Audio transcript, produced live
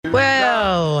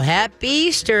Well, happy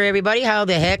Easter, everybody. How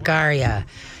the heck are you?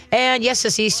 And yes,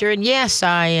 it's Easter, and yes,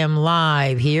 I am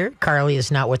live here. Carly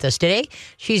is not with us today.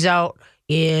 She's out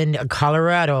in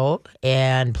Colorado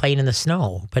and playing in the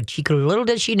snow. But little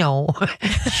does she know,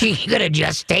 she could have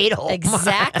just stayed home.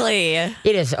 Exactly. It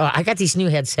is. I got these new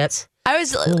headsets. I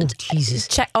was. Oh, Jesus.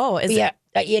 Is Yeah.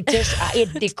 It just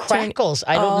it crackles.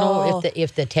 I don't know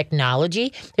if the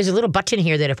technology. There's a little button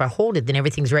here that if I hold it, then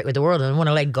everything's right with the world. And when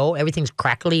I let go, everything's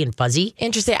crackly and fuzzy.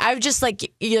 Interesting. I was just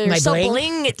like, you're My so bling?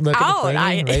 blinged Look at the out.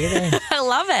 bling, look at that. I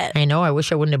love it. I know. I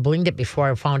wish I wouldn't have blinged it before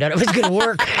I found out it was going to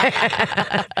work.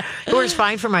 It works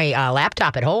fine for my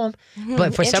laptop at home,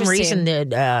 but for some reason,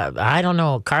 I don't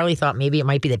know. Carly thought maybe it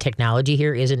might be the technology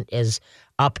here isn't as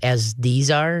up as these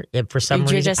are. For some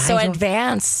reason, you're just so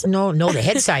advanced. No, the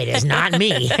head side is not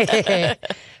me.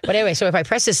 But anyway, so if I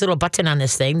press this little button on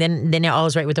this thing, then all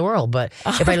is right with the world. But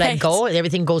if I let go,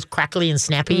 everything goes crackly and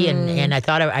snappy. And I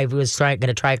thought I was going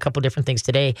to try a couple different things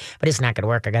today, but it's not going to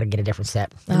work. I got to get a different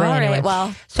set. All right,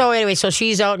 well. So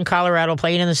she's out in Colorado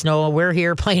playing in the snow. We're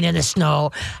here playing in the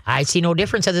snow. I see no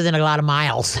difference other than a lot of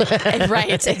miles.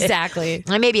 Right, exactly.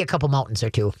 And maybe a couple mountains or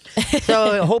two.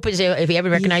 So Hope is, if you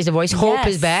haven't recognized the voice, Hope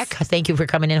is back. Thank you for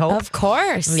coming in, Hope. Of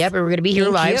course. Yep, we're going to be here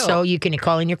Thank live, you. so you can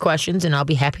call in your questions, and I'll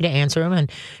be happy to answer them.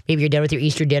 And maybe you're done with your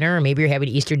Easter dinner, or maybe you're having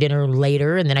Easter dinner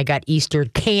later. And then I got Easter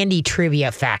candy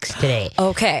trivia facts today.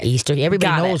 Okay. Easter.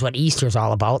 Everybody knows what Easter's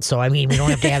all about, so I mean, we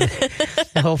don't have to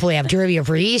have hopefully have trivia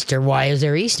for Easter. Why is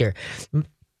there Easter?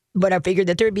 But I figured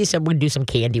that there'd be we'd do some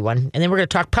candy one. And then we're going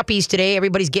to talk puppies today.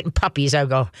 Everybody's getting puppies.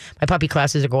 My puppy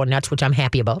classes are going nuts, which I'm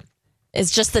happy about. It's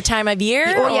just the time of year?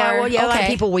 Oh, yeah. Well, yeah, a lot of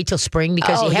people wait till spring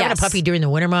because having a puppy during the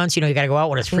winter months, you got to go out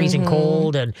when it's freezing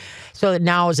cold. And so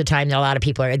now is the time that a lot of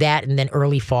people are that, and then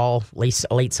early fall,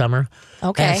 late summer.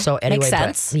 Okay. So anyway, makes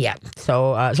sense. Yeah.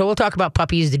 So we'll talk about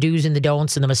puppies, the do's and the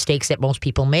don'ts, and the mistakes that most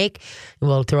people make. And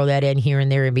we'll throw that in here and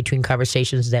there in between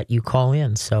conversations that you call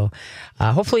in. So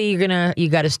hopefully you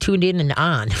got us tuned in and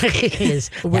on.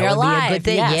 We're live. Be a good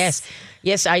thing.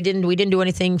 Yes, I didn't. We didn't do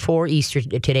anything for Easter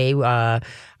today.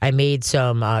 I made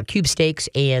some cube steaks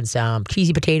and some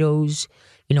cheesy potatoes,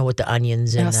 with the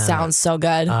onions and sounds so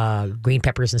good. Green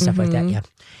peppers and stuff like that. Yeah,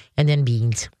 and then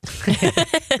beans,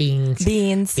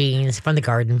 beans from the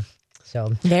garden.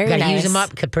 So very got to nice. use them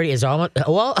up. Pretty is almost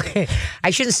I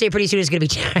shouldn't say pretty soon. It's going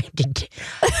to be time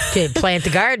to plant the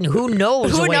garden. Who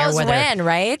knows? Who knows when?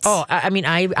 Right? Oh, I mean,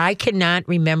 I cannot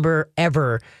remember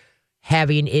ever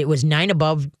having. It was 9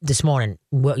 above this morning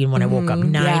when I woke up.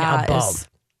 9 above. It's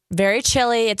very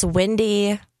chilly. It's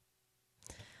windy.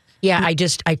 Yeah,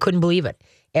 I couldn't believe it.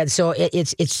 And so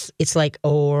it's like,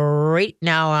 right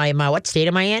now I'm what state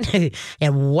am I in?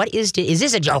 And what is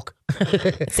this a joke?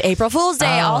 It's April Fool's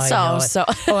Day also. So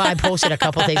well, I posted a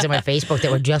couple things on my Facebook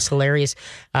that were just hilarious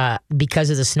because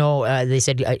of the snow. They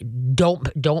said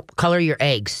don't color your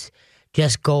eggs,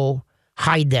 just go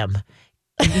hide them.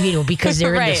 Because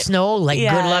they're in the snow, good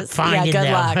luck finding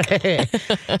them. Luck.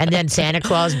 And then Santa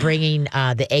Claus bringing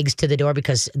the eggs to the door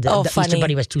because the Easter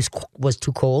Bunny was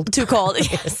too cold. Too cold,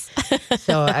 yes.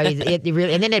 So I mean, it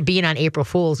really, and then it being on April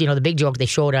Fool's, the big joke they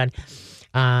showed on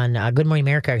Good Morning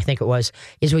America, I think it was,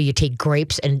 is where you take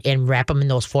grapes and wrap them in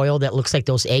those foil that looks like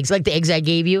those eggs, like the eggs I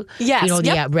gave you. Yes.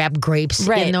 The wrapped grapes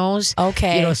in those.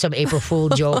 Okay. Some April Fool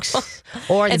jokes.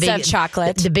 Or the instead of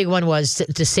chocolate. The big one was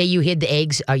to say you hid the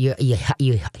eggs, or you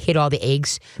hid all the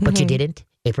eggs, but you didn't.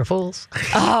 April Fools.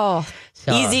 Oh,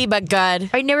 easy but good.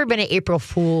 I've never been an April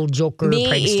Fool joker Me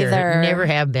prankster. either. Never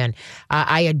have been.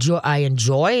 I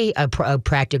enjoy a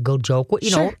practical joke.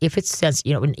 Sure. If it's sense,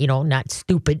 not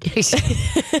stupid.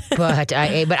 but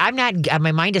I'm not.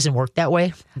 My mind doesn't work that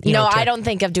way. I don't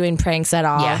think of doing pranks at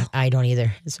all. Yeah, I don't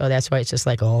either. So that's why it's just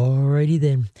like, alrighty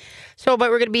then. So,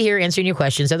 but we're going to be here answering your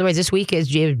questions. Otherwise, this week is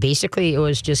basically it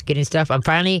was just getting stuff. I'm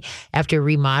finally, after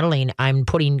remodeling, I'm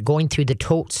going through the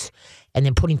totes and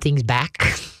then putting things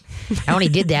back. I only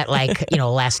did that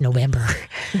last November.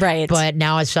 Right. But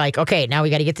now it's like, okay, now we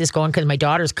got to get this going because my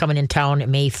daughter's coming in town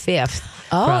May 5th.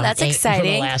 Oh, that's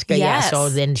exciting. From Alaska. Yes. Yeah. So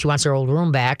then she wants her old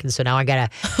room back. And so now I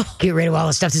got to get rid of all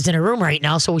the stuff that's in her room right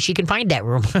now so she can find that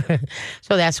room.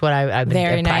 So that's what I've been.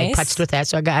 Very nice. I putzed with that.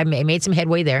 So I made some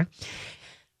headway there.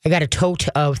 I got a tote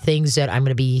of things that I'm going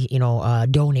to be,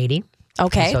 donating.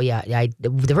 Okay. So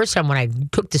the first time when I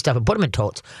took the stuff and put them in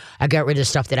totes, I got rid of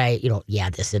stuff that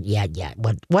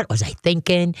what was I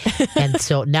thinking? And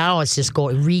so now it's just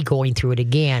going through it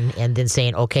again and then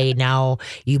saying, okay, now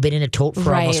you've been in a tote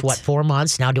for almost 4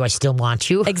 months. Now do I still want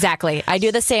you? Exactly. I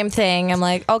do the same thing. I'm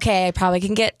like, okay, I probably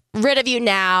can get rid of you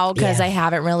now because I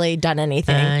haven't really done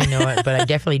anything. I know it, but I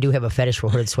definitely do have a fetish for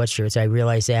hooded sweatshirts. I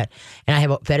realize that. And I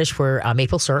have a fetish for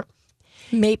maple syrup.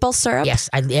 Maple syrup? Yes.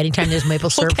 Anytime there's maple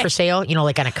syrup for sale,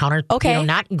 like on a counter,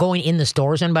 not going in the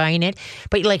stores and buying it,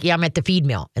 but I'm at the feed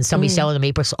mill and somebody's selling the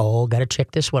maple syrup. Oh, got to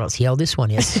check this one out. See how this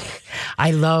one is.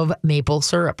 I love maple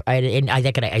syrup. I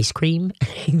like it ice cream.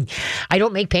 I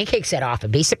don't make pancakes that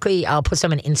often. Basically, I'll put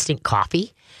some in instant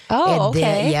coffee. Oh,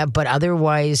 okay. Yeah, but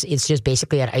otherwise, it's just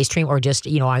basically an ice cream or just,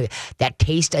 that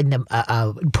taste and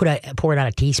pour it on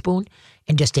a teaspoon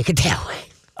and just take it that way.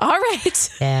 All right.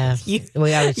 Yeah.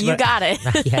 You got it.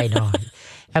 Yeah, I know.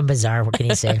 I'm bizarre. What can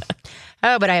you say?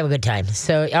 Oh, but I have a good time.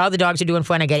 So all the dogs are doing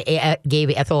fun. I gave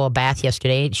Ethel a bath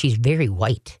yesterday. She's very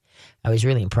white. I was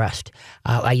really impressed.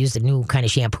 I used a new kind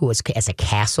of shampoo. It's a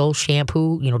Castle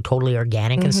shampoo, totally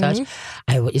organic and such.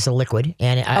 It's a liquid.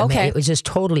 And it was just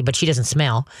totally, but she doesn't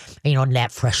smell,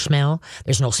 that fresh smell.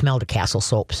 There's no smell to Castle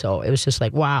soap. So it was just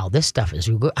like, wow, this stuff is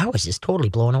good. I was just totally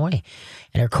blown away.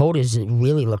 And her coat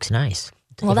really looks nice.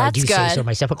 Well, that's I do good. Say so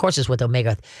myself. Of course, it's with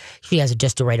omega. She has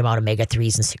just the right amount of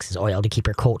omega-3s and 6s oil to keep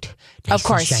her coat nice of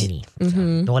course. And shiny.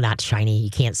 So, well, not shiny.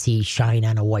 You can't see shine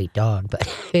on a white dog, but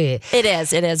it is.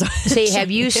 Say,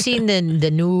 have you seen the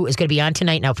new? It's going to be on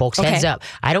tonight now, folks. Heads up!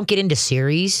 I don't get into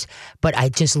series, but I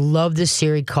just love this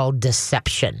series called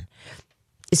Deception.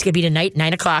 It's going to be tonight,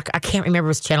 9 o'clock. I can't remember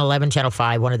if it's Channel 11, Channel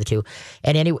 5, one of the two.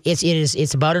 And anyway,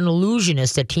 it's about an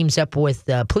illusionist that teams up with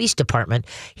the police department.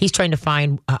 He's trying to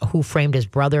find who framed his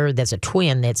brother that's a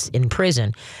twin that's in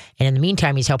prison. And in the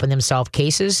meantime, he's helping them solve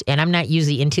cases. And I'm not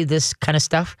usually into this kind of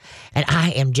stuff. And I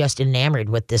am just enamored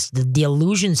with this. The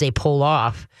illusions they pull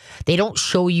off, they don't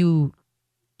show you,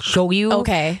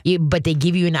 but they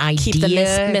give you an idea. Keep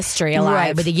the mystery alive.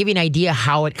 Right, but they give you an idea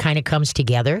how it kind of comes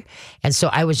together. And so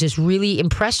I was just really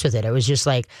impressed with it. I was just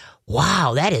like,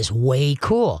 wow, that is way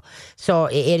cool. So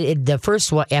the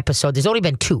first episode, there's only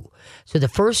been 2. So the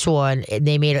first one,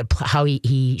 they made how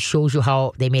he shows you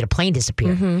how they made a plane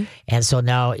disappear. And so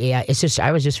now,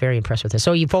 I was just very impressed with it.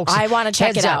 So you folks, I want to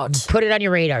check it out. Put it on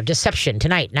your radar. Deception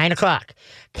tonight, 9 o'clock.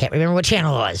 Can't remember what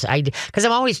channel it was. Because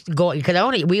I'm always going,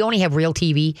 because we only have Real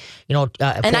TV, 4,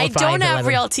 and I 5, don't have 11.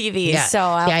 Real TV, so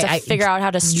I'll have to figure out how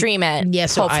to stream it. Yeah,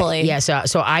 so hopefully.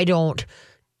 So I don't.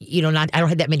 I don't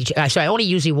have that many. So I only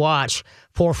usually watch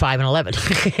 4, 5, and 11.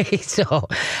 So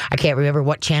I can't remember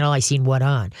what channel I seen what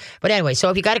on. But anyway, so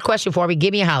if you got a question for me,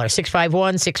 give me a holler.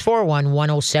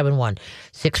 651-641-1071.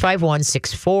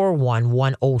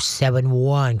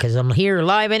 651-641-1071. Because I'm here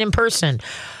live and in person.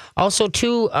 Also,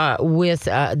 too, with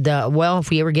if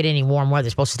we ever get any warm weather,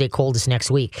 it's supposed to stay cold this next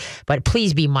week. But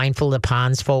please be mindful of the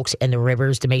ponds, folks, and the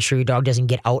rivers to make sure your dog doesn't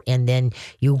get out. And then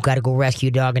you got to go rescue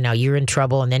your dog, and now you're in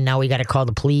trouble. And then now we got to call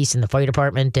the police and the fire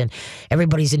department, and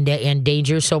everybody's in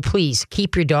danger. So please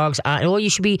keep your dogs on. Well, you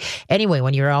should be anyway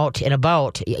when you're out and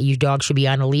about. Your dog should be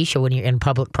on a leash, or when you're in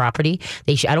public property.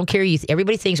 I don't care.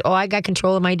 Everybody thinks, I got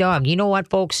control of my dog. You know what,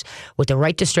 folks? With the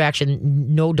right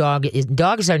distraction,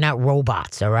 dogs are not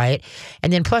robots. All right.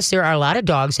 And then plus there are a lot of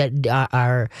dogs that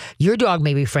your dog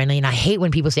may be friendly, and I hate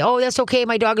when people say, that's okay,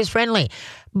 my dog is friendly.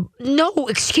 No,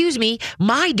 excuse me,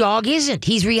 my dog isn't.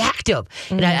 He's reactive.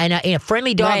 And a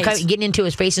friendly dog getting into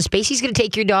his face and space, he's going to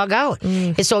take your dog out.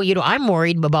 And so, I'm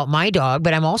worried about my dog,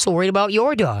 but I'm also worried about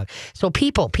your dog. So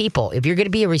people, if you're going to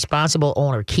be a responsible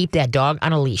owner, keep that dog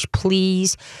on a leash.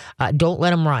 Please don't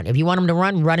let him run. If you want him to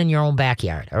run in your own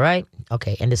backyard. All right?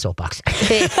 Okay, end the soapbox.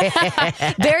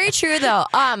 Very true, though.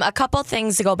 A couple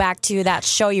things to go back to that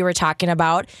show you were talking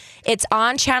about. It's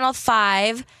on Channel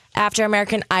 5 after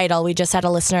American Idol. We just had a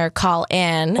listener call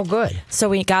in. Oh, good. So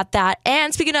we got that.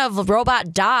 And speaking of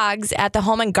robot dogs, at the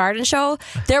Home and Garden Show,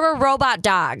 there were robot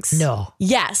dogs. No.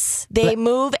 Yes. They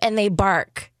move and they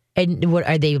bark. And what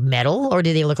are they, metal, or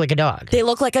do they look like a dog? They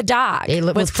look like a dog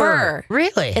with fur.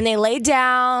 Really? And they lay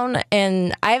down,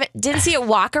 and I didn't see it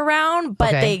walk around,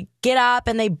 but they get up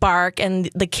and they bark, and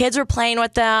the kids were playing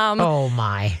with them. Oh,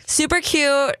 my. Super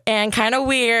cute and kind of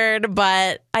weird,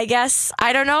 but I guess,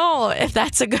 I don't know if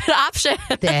that's a good option.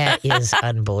 That is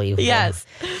unbelievable. Yes.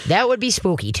 That would be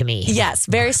spooky to me. Yes,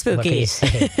 very spooky. What can you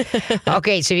say?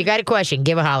 Okay, so if you got a question,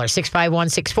 give a holler.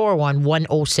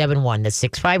 651-641-1071. That's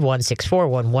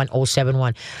 651-641-1071.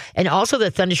 And also the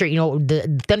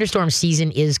the thunderstorm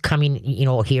season is coming,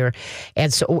 here.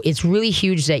 And so it's really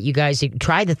huge that you guys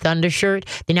try the Thunder shirt.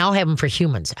 They now have them for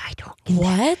humans. I don't get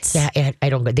what? Yeah, I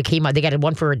don't. They came out. They got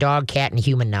one for a dog, cat, and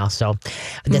human now. So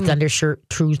the Thunder shirt,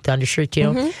 true Thunder shirt,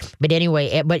 But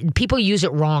anyway, but people use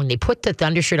it wrong. They put the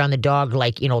Thunder shirt on the dog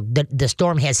like the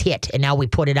storm has hit, and now we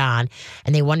put it on,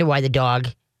 and they wonder why the dog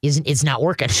it's not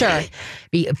working. Sure.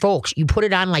 Folks, you put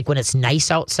it on like when it's nice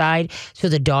outside, so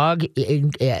the dog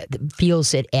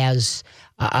feels it as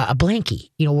a blankie,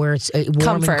 where it's warm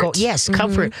Comfort. and cold. Yes,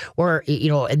 comfort. Or,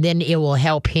 and then it will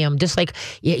help him, just like,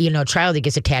 a child that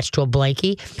gets attached to a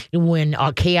blankie. When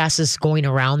chaos is going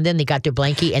around them, they got their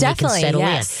blankie and Definitely, they can settle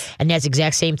yes. in. And that's the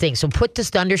exact same thing. So put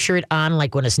this undershirt on,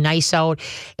 like when it's nice out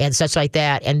and such like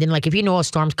that. And then, like, if you know a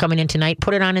storm's coming in tonight,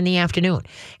 put it on in the afternoon.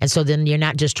 And so then you're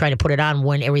not just trying to put it on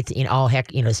when everything, all heck,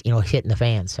 hitting the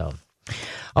fan. So.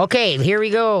 Okay, here we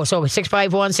go. So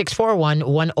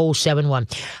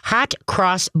 651-641-1071. Hot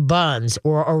cross buns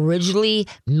were originally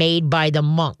made by the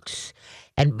monks.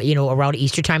 And, around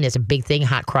Easter time, that's a big thing,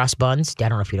 hot cross buns. I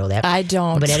don't know if you know that. I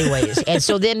don't. But anyways, and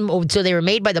so they were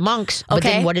made by the monks. But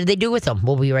then what did they do with them?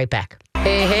 We'll be right back.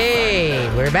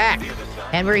 Hey, we're back.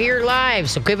 And we're here live,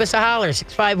 so give us a holler,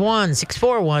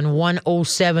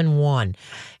 651-641-1071.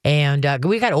 And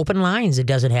we got open lines. It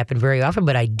doesn't happen very often,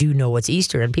 but I do know it's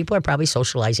Easter, and people are probably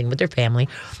socializing with their family.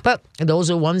 But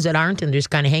those are ones that aren't and just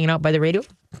kind of hanging out by the radio.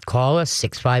 Call us,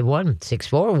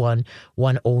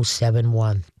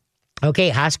 651-641-1071. Okay,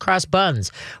 hot cross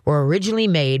buns were originally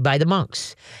made by the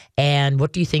monks. And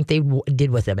what do you think they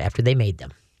did with them after they made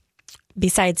them?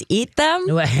 Besides eat them?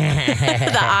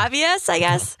 The obvious, I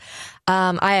guess.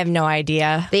 I have no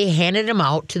idea. They handed them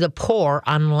out to the poor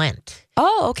on Lent.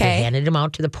 Oh, okay. They handed them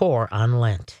out to the poor on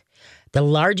Lent. The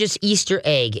largest Easter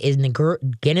egg is in the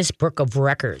Guinness Book of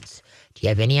Records. Do you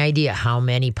have any idea how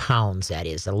many pounds that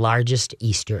is? The largest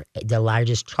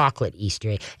chocolate Easter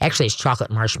egg. Actually, it's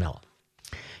chocolate marshmallow.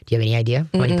 Do you have any idea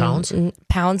how many pounds?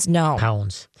 Pounds? No.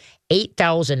 Pounds.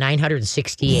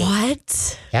 8,968.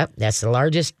 What? Yep, that's the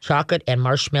largest chocolate and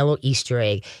marshmallow Easter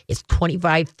egg. It's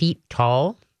 25 feet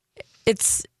tall.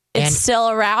 It's still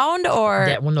around, or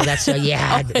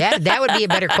that would be a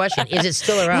better question. Is it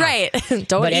still around? Right.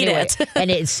 Don't eat it. And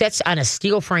it sits on a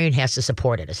steel frame and has to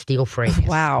support it. A steel frame.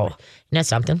 Wow. Isn't that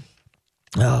something?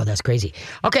 Oh, that's crazy.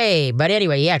 Okay, but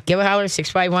anyway, give a holler,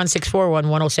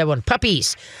 651-641-1071.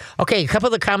 Puppies. Okay, a couple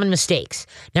of the common mistakes.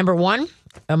 Number one,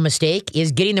 a mistake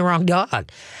is getting the wrong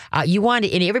dog.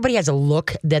 And everybody has a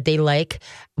look that they like,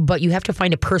 but you have to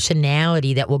find a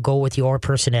personality that will go with your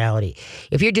personality.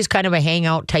 If you're just kind of a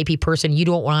hangout typey person, you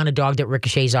don't want a dog that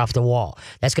ricochets off the wall.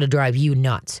 That's going to drive you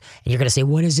nuts. And you're going to say,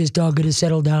 when is this dog going to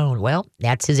settle down? Well,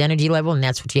 that's his energy level, and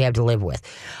that's what you have to live with.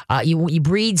 You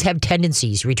breeds have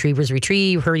tendencies. Retrievers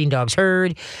retrieve, herding dogs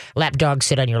herd, lap dogs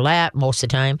sit on your lap most of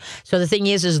the time. So the thing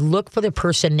is look for the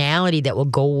personality that will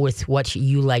go with what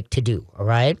you like to do. All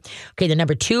right. Okay. The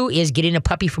number two is getting a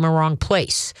puppy from a wrong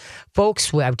place.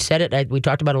 Folks, I've said it. We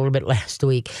talked about it a little bit last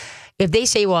week. If they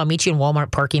say, well, I'll meet you in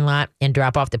Walmart parking lot and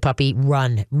drop off the puppy,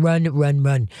 run.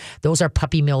 Those are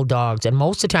puppy mill dogs. And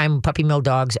most of the time, puppy mill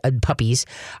dogs and puppies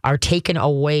are taken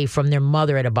away from their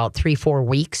mother at about 3-4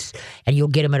 weeks, and you'll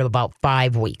get them at about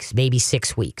 5 weeks, maybe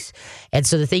 6 weeks. And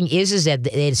so the thing is that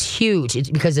it's huge. It's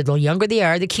because the younger they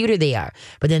are, the cuter they are.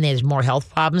 But then there's more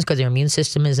health problems because their immune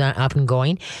system is up and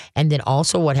going. And then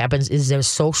also what happens is their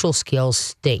social skills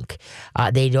stink.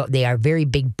 They are very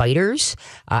big biters.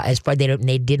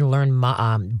 They didn't learn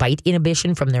bite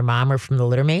inhibition from their mom or from the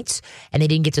litter mates, and they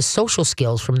didn't get the social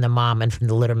skills from the mom and from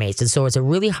the litter mates. And so it's a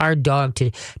really hard dog to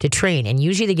train. And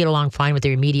usually they get along fine with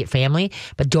their immediate family,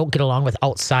 but don't get along with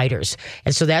outsiders.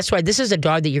 And so that's why this is a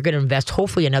dog that you're going to invest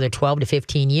hopefully another 12 to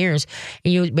 15 years.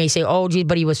 And you may say, oh, gee,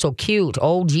 but he was so cute.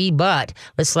 Oh, gee, but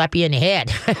let's slap you in the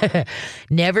head.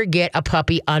 Never get a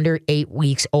puppy under 8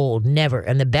 weeks old. Never.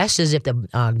 And the best is if the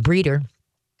breeder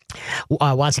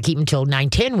wants to keep them until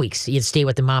 9-10 weeks. You'd stay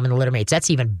with the mom and the litter mates. That's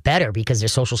even better because their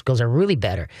social skills are really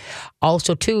better.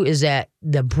 Also, too, is that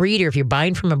the breeder, if you're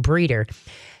buying from a breeder,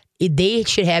 they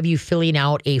should have you filling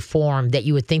out a form that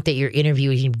you would think that you're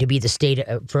interviewing to be the state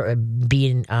for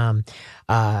being, president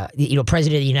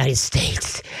of the United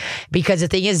States. Because the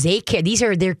thing is, these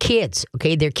are their kids,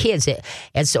 okay? They're kids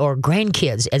or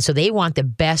grandkids, and so they want the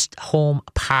best home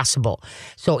possible.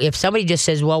 So if somebody just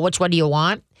says, well, which one do you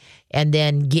want? And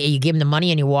then you give them the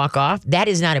money and you walk off, that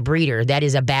is not a breeder. That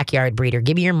is a backyard breeder.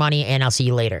 Give me your money and I'll see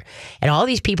you later. And all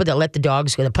these people that let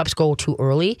the pups go too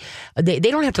early, they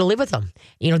don't have to live with them.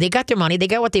 They got their money. They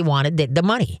got what they wanted, the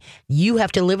money. You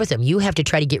have to live with them. You have to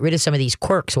try to get rid of some of these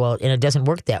quirks. Well, and it doesn't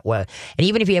work that well. And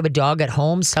even if you have a dog at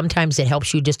home, sometimes it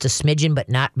helps you just a smidgen, but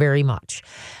not very much.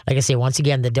 Like I say, once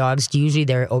again, the dogs usually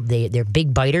they're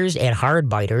big biters and hard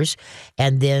biters.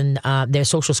 And then their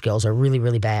social skills are really,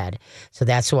 really bad. So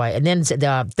that's that's why. And then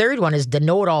the third one is the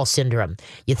know-it-all syndrome.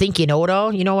 You think you know it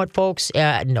all. You know what, folks?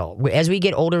 No. As we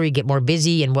get older, we get more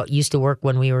busy, and what used to work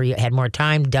when we had more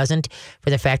time doesn't, for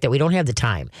the fact that we don't have the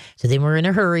time. So then we're in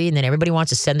a hurry, and then everybody wants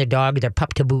to send their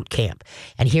pup to boot camp.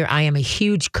 And here I am, a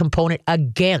huge component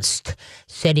against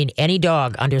sending any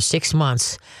dog under 6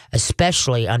 months,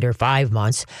 especially under 5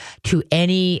 months, to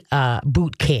any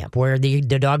boot camp where the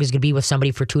dog is going to be with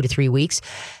somebody for 2 to 3 weeks.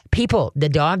 People, the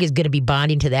dog is going to be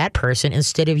bonding to that person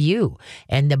instead of you.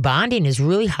 And the bonding is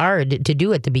really hard to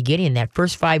do at the beginning. That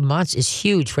first 5 months is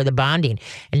huge for the bonding.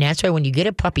 And that's why when you get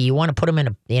a puppy, you want to put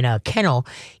them in a kennel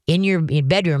in your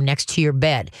bedroom next to your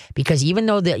bed. Because even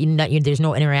though there's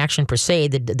no interaction per se,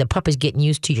 the pup is getting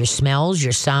used to your smells,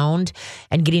 your sound,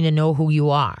 and getting to know who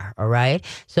you are. All right?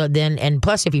 So then, and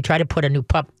plus, if you try to put a new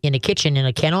pup in a kitchen, in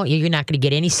a kennel, you're not going to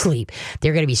get any sleep.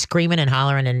 They're going to be screaming and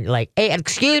hollering and like, hey,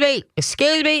 excuse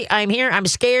me, I'm here, I'm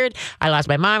scared, I lost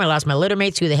my mom, I lost my litter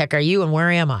mates, who the heck are you and where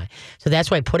am I? So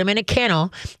that's why I put them in a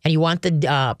kennel, and you want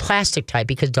the plastic type,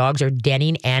 because dogs are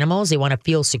denning animals. They want to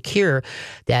feel secure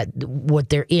that what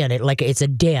they're in, like it's a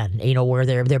den, where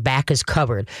their back is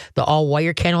covered. The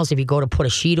all-wire kennels, if you go to put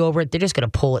a sheet over it, they're just going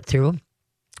to pull it through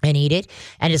and eat it,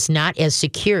 and it's not as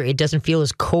secure. It doesn't feel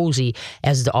as cozy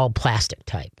as the all plastic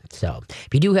type. So if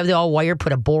you do have the all wire,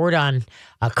 put a board on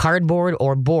a cardboard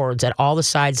or boards at all the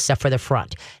sides except for the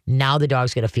front. Now the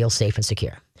dog's going to feel safe and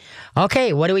secure.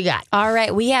 Okay, what do we got? All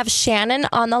right, we have Shannon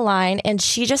on the line, and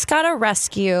she just got a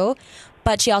rescue,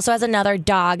 but she also has another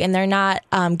dog, and they're not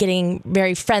getting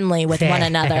very friendly with one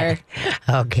another.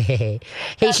 Okay.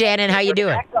 Hey, Shannon, how you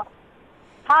doing?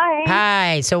 Hi.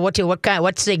 Hi. So what's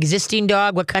the existing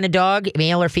dog? What kind of dog,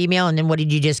 male or female? And then what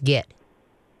did you just get?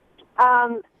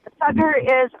 Thugger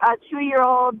is a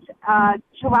 2-year-old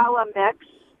Chihuahua mix,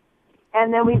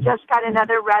 and then we just got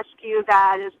another rescue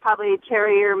that is probably a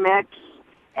terrier mix,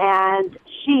 and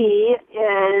she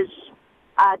is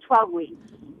 12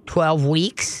 weeks. 12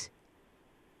 weeks?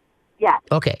 Yeah.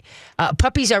 Okay.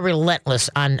 Puppies are relentless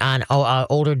on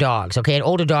older dogs. Okay, and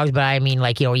older dogs, but I mean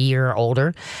like a year or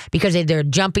older, because they're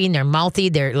jumping, they're mouthy,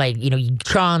 they're like you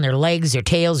claw on their legs, their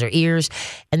tails, their ears,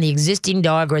 and the existing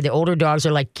dog or the older dogs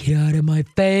are like, get out of my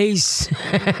face,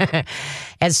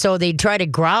 and so they try to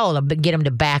growl to get them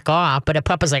to back off, but a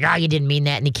pup is like, oh, you didn't mean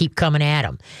that, and they keep coming at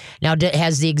them. Now,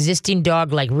 has the existing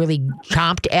dog like really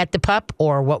chomped at the pup,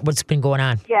 or what's been going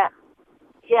on? Yeah.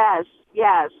 Yes.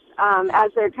 As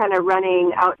they're kind of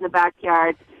running out in the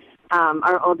backyard,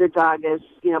 our older dog is,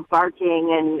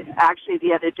 barking, and actually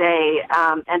the other day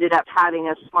ended up having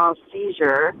a small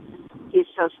seizure. He's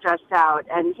so stressed out,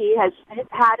 and he has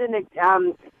had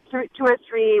 2 or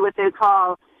 3 what they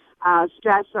call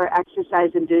stress or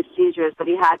exercise-induced seizures, but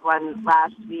he had one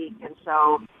last week, and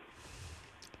so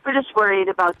we're just worried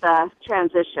about the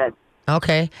transition.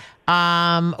 Okay.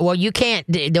 Well, you can't.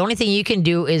 The only thing you can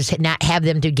do is not have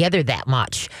them together that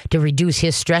much to reduce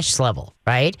his stress level,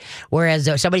 right? Whereas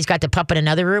somebody's got the pup in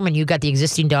another room and you got the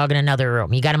existing dog in another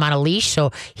room. You got him on a leash,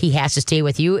 so he has to stay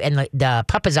with you, and the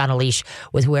pup is on a leash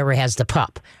with whoever has the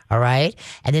pup. All right,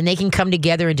 and then they can come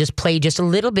together and just play just a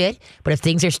little bit. But if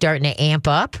things are starting to amp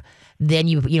up, then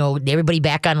everybody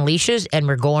back on leashes, and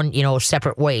we're going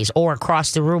separate ways, or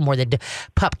across the room where the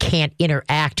pup can't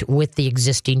interact with the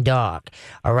existing dog.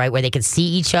 All right, where they can see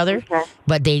each other, okay.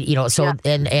 But they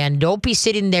and don't be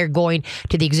sitting there going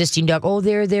to the existing dog, oh,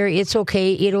 there, it's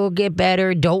okay, it'll get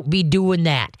better. Don't be doing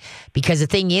that, because the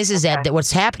thing is that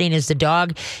what's happening is the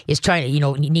dog is trying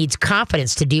to needs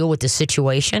confidence to deal with the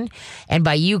situation, and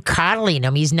by you coddling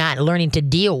him, he's not learning to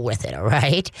deal with it. All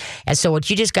right, and so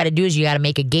what you just got to do is you got to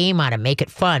make a game out of it, make it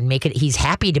fun, he's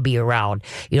happy to be around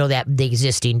the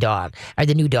existing dog, or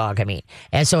the new dog, I mean.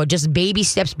 And so just baby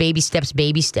steps,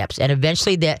 and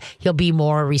eventually that he'll be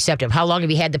more receptive. How long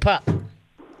have you had the pup?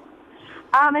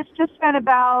 It's just been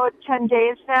about 10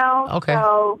 days now. Okay.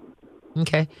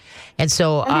 Okay. And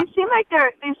so they seem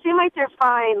like they're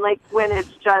fine, like when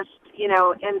it's just in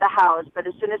the house, but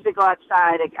as soon as they go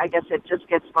outside, I guess it just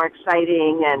gets more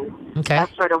exciting, and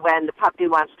that's sort of when the puppy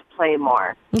wants to play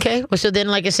more. Okay. Well, so then,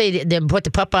 like I say, then put the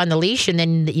pup on the leash, and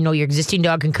then, your existing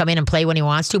dog can come in and play when he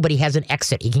wants to, but he has an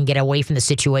exit. He can get away from the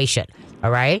situation. All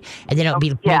right? And then it'll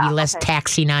be maybe less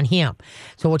taxing on him.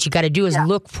 So what you got to do is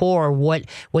look for when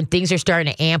things are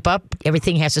starting to amp up,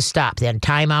 everything has to stop. Then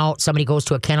time out, somebody goes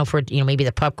to a kennel for it, maybe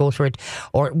the pup goes for it,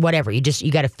 or whatever. You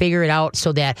got to figure it out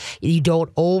so that you don't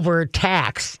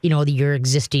overtax, your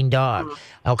existing dog.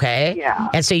 Okay? Yeah.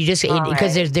 And so you just,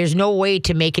 because there's no way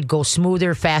to make it go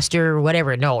smoother, faster, Easter,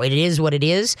 whatever. No, it is what it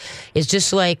is. It's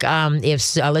just like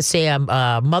if, let's say, a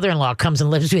mother-in-law comes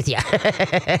and lives with you.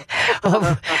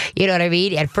 You know what I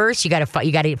mean? At first, you got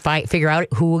to figure out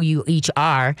who you each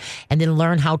are, and then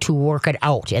learn how to work it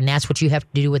out. And that's what you have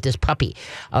to do with this puppy,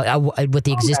 with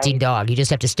the existing dog. You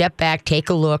just have to step back, take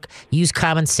a look, use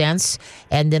common sense,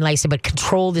 and then, like I said, but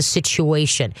control the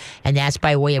situation. And that's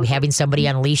by way of having somebody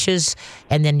on leashes,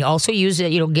 and then also use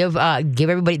it. Give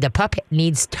everybody. The pup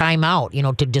needs time out.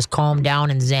 To just calm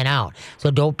down and zen out. So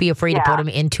don't be afraid to put him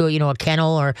into a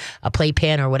kennel or a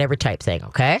playpen or whatever type thing.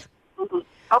 Okay.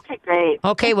 Okay, great.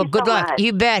 Okay, well, good luck. Much.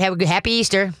 You bet. Have a happy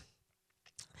Easter.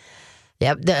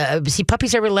 Yep. See,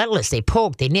 puppies are relentless. They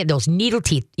poke. They nip. Those needle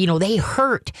teeth. They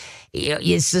hurt.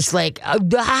 It's just like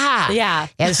Yeah.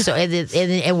 And so,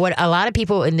 and what a lot of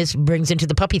people, and this brings into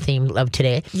the puppy theme of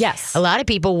today. Yes. A lot of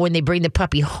people, when they bring the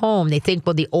puppy home, they think,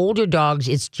 well, the older dogs,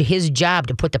 it's his job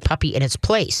to put the puppy in its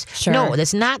place. Sure. No,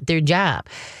 that's not their job.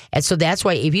 And so that's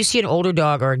why if you see an older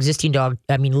dog or existing dog,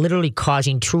 literally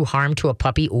causing true harm to a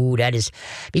puppy, that is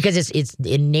because it's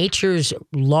in nature's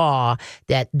law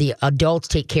that the adults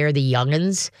take care of the youngins.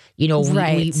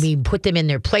 Right. We put them in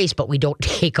their place, but we don't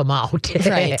take them out.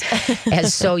 Right. And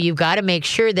so you've got to make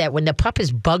sure that when the pup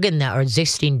is bugging the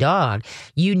existing dog,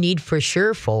 you need for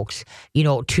sure, folks,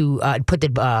 to put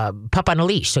the pup on a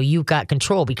leash so you've got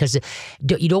control, because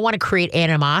you don't want to create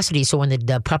animosity. So when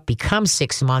the pup becomes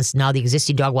 6 months, now the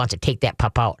existing dog wants to take that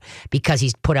pup out because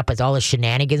he's put up with all the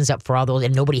shenanigans up for all those,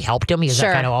 and nobody helped him. He was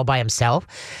kind of all by himself.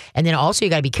 And then also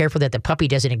you got to be careful that the puppy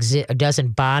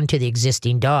doesn't bond to the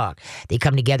existing dog. They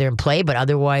come together and play, but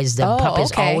otherwise the pup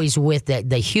is always with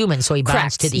the human, so he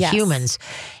bonds to the humans.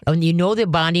 And the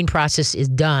bonding process is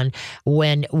done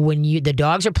when the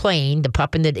dogs are playing, the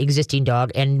pup and the existing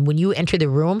dog, and when you enter the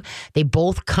room, they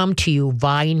both come to you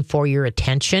vying for your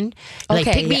attention. Like,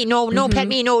 pick me, no, pet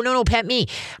me, no, pet me.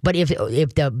 But if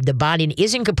the bonding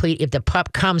isn't complete, if the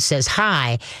pup comes, says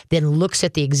hi, then looks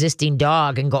at the existing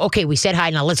dog and go, okay, we said hi,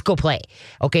 now let's go play.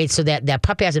 Okay, so that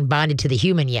pup hasn't bonded to the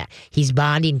human yet. He's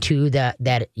bonding to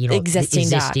that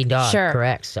existing dog. Sure.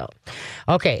 Correct. So,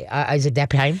 okay, is it that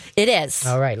time? It is.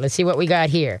 All right, let's see what we got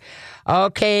here.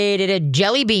 Okay,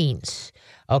 jelly beans.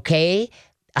 Okay.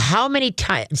 How many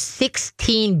times?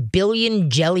 16 billion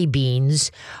jelly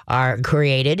beans are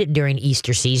created during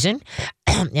Easter season.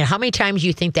 And how many times do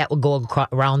you think that will go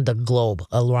around the globe?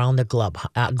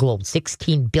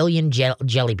 16 billion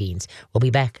jelly beans. We'll be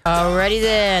back. Alrighty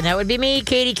then. That would be me,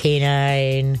 Katie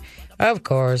Canine. Of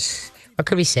course. What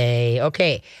could we say?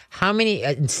 Okay. How many?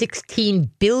 16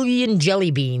 billion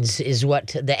jelly beans is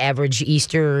what the average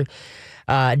Easter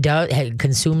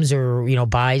consumes or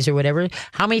buys or whatever.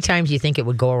 How many times do you think it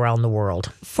would go around the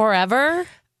world? Forever?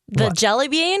 The jelly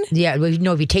bean? Yeah,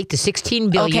 if you take the 16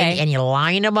 billion and you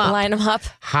line them up.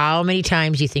 How many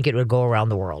times do you think it would go around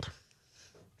the world?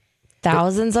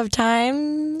 Thousands of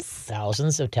times.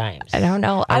 Thousands of times. I don't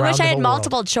know. I wish I had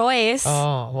multiple choice.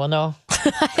 Oh, well, no.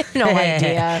 I have no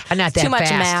idea. I'm not that Too much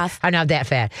fast. math. I'm not that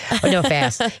fast. But no,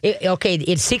 fast.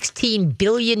 It's 16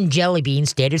 billion jelly beans,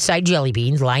 standard size jelly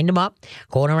beans, lined them up,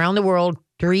 going around the world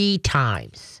 3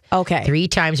 times. Okay. 3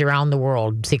 times around the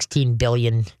world, 16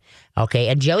 billion. Okay,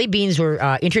 and jelly beans were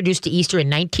introduced to Easter in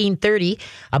 1930.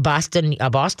 I almost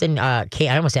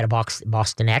had a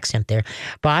Boston accent there.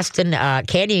 Boston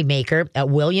candy maker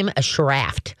William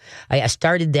Schraft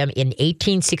started them in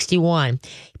 1861,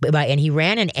 and he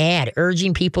ran an ad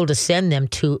urging people to send them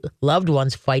to loved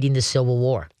ones fighting the Civil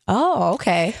War. Oh,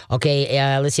 okay.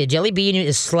 Okay, let's see. A jelly bean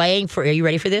is slang for, are you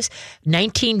ready for this?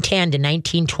 1910 to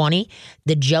 1920,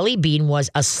 the jelly bean was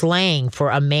a slang for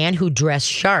a man who dressed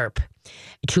sharp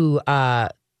to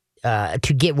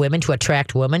get women, to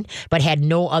attract women, but had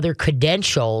no other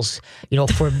credentials,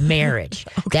 for marriage.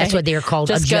 Okay. That's what they're called,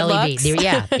 just a jelly bean.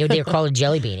 They're called a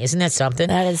jelly bean. Isn't that something?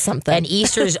 That is something. And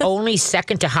Easter is only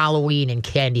second to Halloween in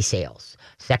candy sales.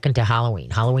 Second to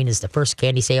Halloween. Halloween is the first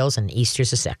candy sales, and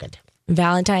Easter's the second.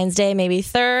 Valentine's Day, maybe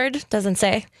third. Doesn't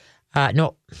say.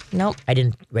 No. Nope. I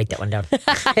didn't write that one down.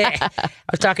 I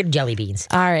was talking jelly beans.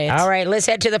 All right. Let's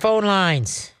head to the phone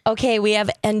lines. Okay, we have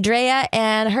Andrea,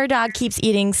 and her dog keeps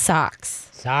eating socks.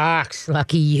 Socks.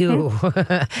 Lucky you.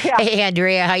 Hey,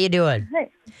 Andrea, how you doing? Hey,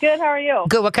 good. How are you?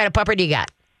 Good. What kind of pupper do you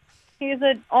got? He's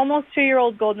an almost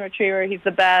 2-year-old golden retriever. He's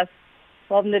the best.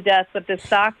 Love him to death. But this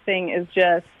sock thing is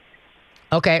just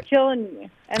killing me.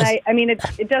 And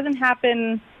it doesn't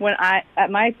happen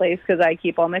at my place because I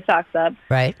keep all my socks up.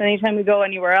 Right. So anytime we go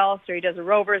anywhere else or he does a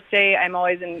rover stay, I'm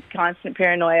always in constant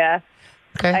paranoia.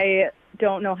 Okay. I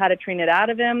don't know how to train it out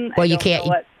of him. Well, you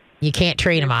can't. You can't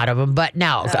train him out of him. But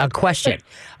now, a question.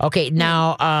 Okay,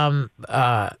 now,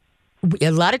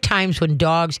 a lot of times when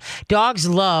dogs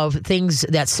love things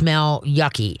that smell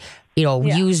yucky.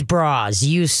 Used bras,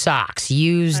 used socks,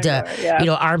 used,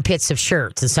 armpits of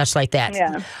shirts and such like that.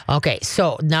 Yeah. Okay,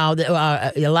 so now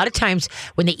a lot of times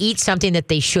when they eat something that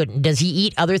they shouldn't, does he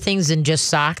eat other things than just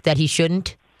sock that he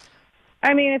shouldn't?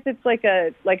 I mean, if it's like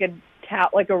a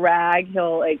rag,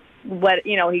 he'll like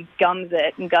he gums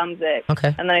it.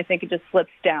 Okay. And then I think it just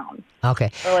slips down. Okay.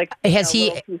 Or like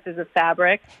little pieces of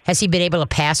fabric. Has he been able to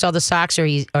pass all the socks, or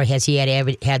has he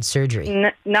had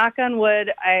surgery? Knock on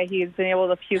wood, he's been able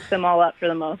to puke them all up for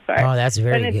the most part. Oh, that's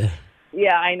very good.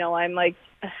 Yeah, I know. I'm like,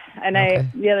 and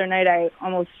the other night I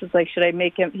almost was like, should I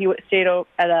make him? He stayed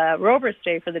at a Rover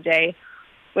stay for the day.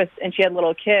 And she had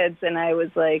little kids, and I was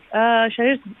like, should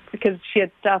I just, because she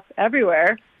had stuff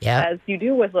everywhere, as you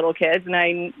do with little kids, and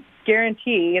I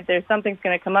guarantee if there's something's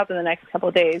going to come up in the next couple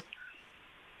of days.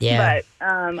 Yeah. But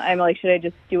I'm like, should I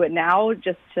just do it now,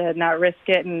 just to not risk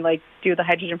it, and like do the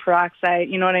hydrogen peroxide?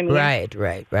 You know what I mean?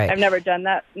 Right. I've never done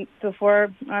that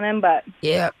before on him, but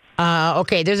yeah.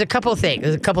 Okay, there's a couple things.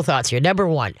 There's a couple thoughts here. Number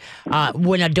one,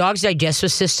 when a dog's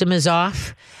digestive system is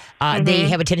off, they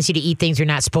have a tendency to eat things they're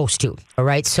not supposed to. All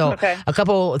right. So a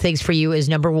couple of things for you is,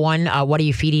 number one, what are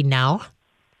you feeding now?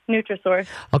 Nutrisource.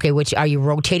 Okay. Which are you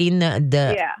rotating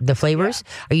the flavors?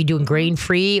 Yeah. Are you doing grain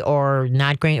free or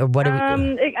not grain, or what?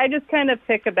 I just kind of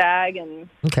pick a bag and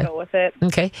go with it.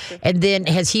 Okay. And then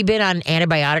has he been on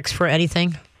antibiotics for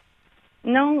anything?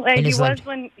 No, he was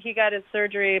when he got his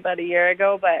surgery about a year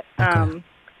ago, but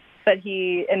but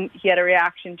he had a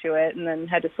reaction to it and then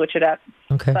had to switch it up.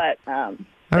 Okay. But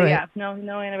right. Yeah,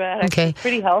 no antibiotics. Okay. He's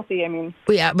pretty healthy, I mean.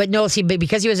 Yeah, but no, see,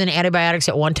 because he was on antibiotics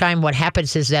at one time, what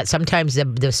happens is that sometimes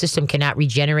the system cannot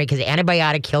regenerate, because the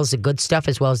antibiotic kills the good stuff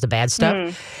as well as the bad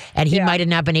stuff. And he might have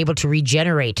not been able to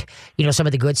regenerate, some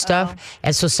of the good stuff.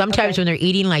 And so sometimes when they're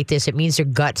eating like this, it means their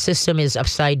gut system is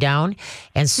upside down.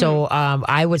 And so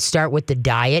I would start with the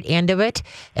diet end of it,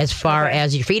 as far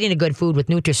as you're feeding a good food with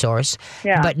Nutrisource.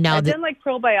 Yeah. But now I've done like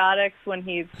probiotics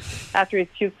after he's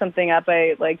chewed something up,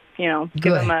 I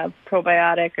give him a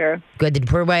probiotic or... Good. The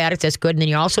probiotics, that's good. And then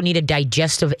you also need a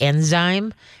digestive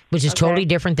enzyme, which is totally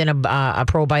different than a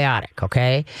probiotic,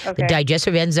 okay? The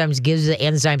digestive enzymes gives the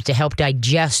enzymes to help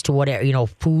digest whatever,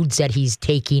 foods that he's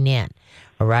taking in.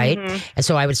 All right? And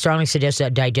so I would strongly suggest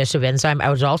a digestive enzyme. I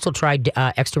would also try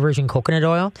extra virgin coconut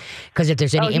oil, because if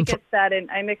there's any... he gets that in.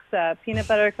 I mix peanut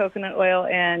butter, coconut oil,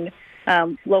 and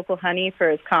local honey for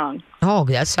his Kong. Oh,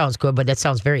 that sounds good, but that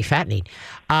sounds very fattening.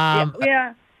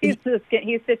 Yeah. He's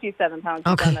 57 pounds.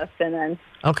 He's on the thin end.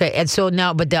 Okay, and so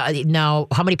now, now,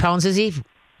 how many pounds is he?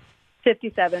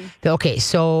 57. Okay,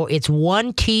 so it's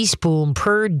 1 teaspoon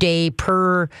per day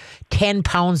per 10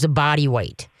 pounds of body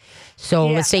weight. So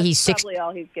let's say he's probably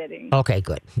all he's getting. Okay,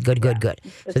 good.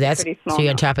 So that's you're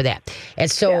on top of that.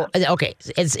 And so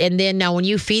and then now when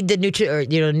you feed the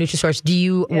Nutrisource, do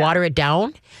you water it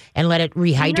down and let it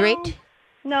rehydrate?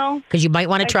 No. Because you might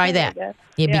want to try that.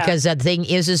 Yeah, because the thing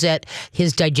is that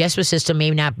his digestive system may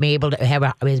not be able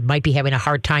to might be having a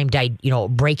hard time,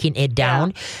 breaking it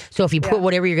down. Yeah. So if you put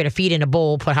whatever you're going to feed in a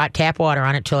bowl, put hot tap water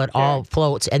on it till it all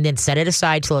floats, and then set it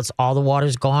aside till all the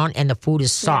water's gone and the food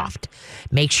is soft.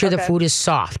 Make sure the food is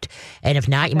soft, and if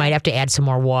not, you might have to add some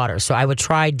more water. So I would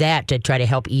try that to try to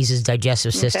help ease his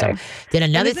digestive system. Then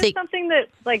another thing. Is this something that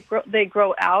they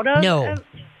grow out of? No.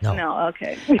 No,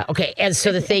 okay. Okay, and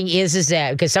so the thing is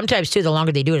that, because sometimes, too, the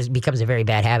longer they do it becomes a very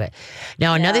bad habit.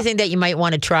 Now, another thing that you might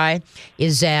want to try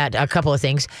is that, a couple of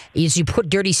things, is you put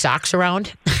dirty socks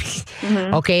around,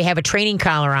 okay, have a training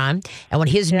collar on, and when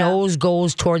his nose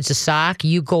goes towards the sock,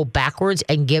 you go backwards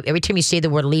and every time you say the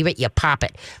word leave it, you pop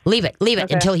it. Leave it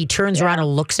until he turns around and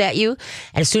looks at you,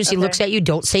 and as soon as he looks at you,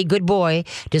 don't say good boy,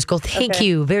 just go, thank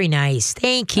you, very nice,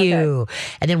 thank you,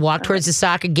 and then walk towards the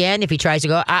sock again. If he tries to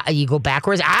go, you go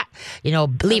backwards,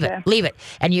 leave it.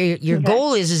 And your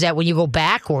goal is that when you go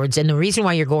backwards, and the reason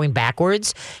why you're going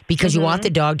backwards, because you want the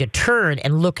dog to turn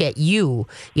and look at you,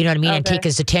 you know what I mean, and take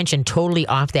his attention totally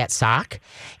off that sock.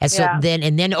 And so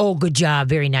then, oh, good job,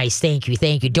 very nice, thank you.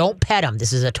 Don't pet him.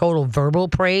 This is a total verbal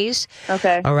praise.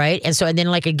 Okay. All right. And so, and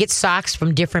then get socks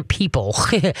from different people.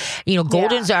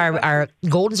 Goldens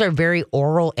are very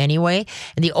oral anyway.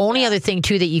 And the only other thing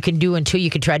too that you can do until you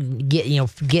can try to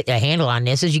get a handle on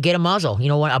this is you get a muzzle.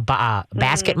 A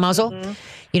basket muzzle,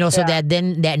 so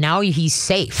that now he's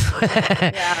safe.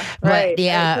 Right.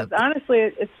 But, honestly,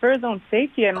 it's for his own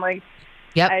safety. I'm like,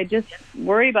 I just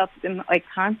worry about them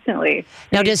constantly.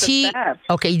 Now, does he?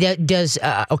 Okay,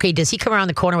 does he come around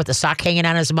the corner with the sock hanging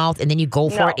out of his mouth, and then you go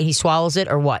for it and he swallows it,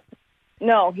 or what?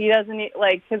 No, he doesn't.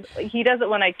 Cause he does it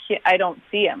when I don't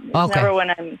see him. It's never when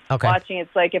I'm watching.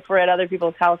 It's like if we're at other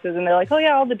people's houses and they're like, "Oh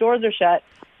yeah, all the doors are shut,"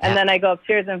 and then I go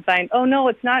upstairs and find, "Oh no,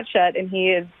 it's not shut," and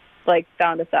he is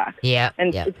found a sock.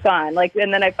 It's gone.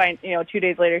 And then I find 2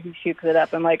 days later he shoots it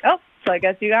up. I'm like, oh. So I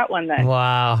guess you got one then.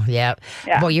 Wow. Yeah.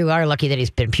 Well, you are lucky that he's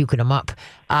been puking them up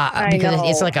because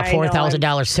it's like a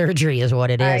 $4,000 surgery is what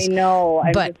it is. I know.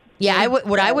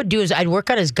 What I would do is I'd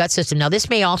work on his gut system. Now, this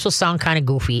may also sound kind of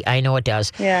goofy. I know it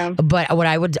does. Yeah. But what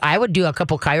I would do a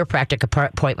couple chiropractic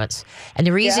appointments. And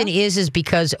the reason is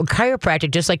because chiropractic,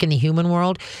 just like in the human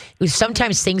world,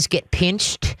 sometimes things get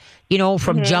pinched,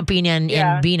 from jumping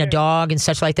and being a dog and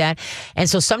such like that. And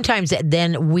so sometimes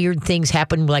then weird things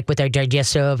happen like with our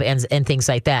digestive and things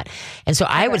like that. And so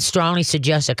I would strongly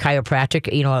suggest a chiropractic,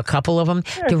 a couple of them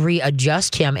to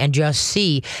readjust him and just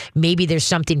see maybe there's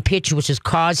something pitched which is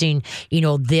causing,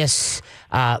 this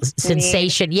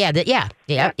sensation. Yep.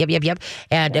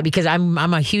 And because I'm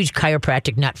a huge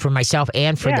chiropractic nut for myself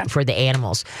and for the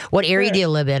animals. What area do you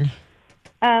live in?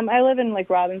 I live in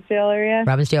Robbinsdale area.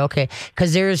 Robbinsdale, okay.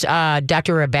 Because there's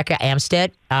Dr. Rebecca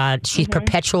Amstead. She's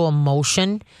Perpetual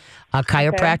Motion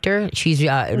chiropractor. She's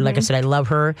like I said, I love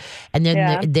her. And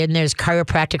then then there's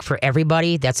Chiropractic for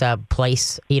Everybody. That's a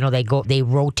place. They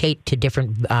rotate to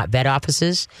different vet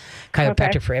offices.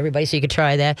 Chiropractic for Everybody. So you could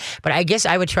try that. But I guess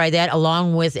I would try that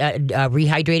along with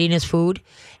rehydrating his food.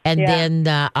 And then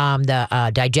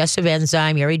the digestive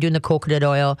enzyme, you're already doing the coconut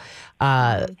oil.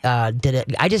 I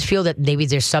just feel that maybe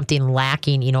there's something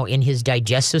lacking, in his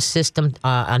digestive system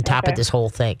on top of this whole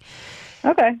thing.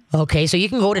 Okay, so you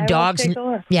can go to go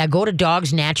to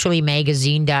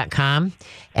dogsnaturallymagazine.com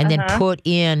and then put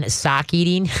in sock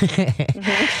eating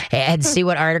and see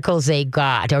what articles they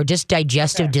got, or just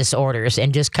digestive disorders,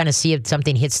 and just kind of see if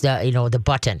something hits the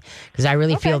button, because I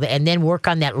really feel that, and then work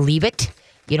on that leave it.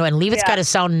 And leave it's got to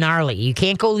sound gnarly. You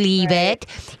can't go leave it.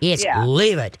 It's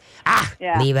leave it.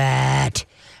 Leave it.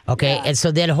 Okay, and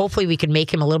so then hopefully we can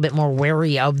make him a little bit more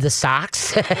wary of the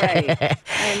socks. Right.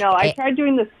 I know. I tried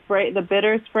doing the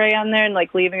bitter spray on there and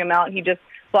leaving him out, and he just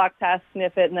walk past,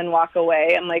 sniff it, and then walk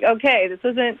away. I'm like, okay, this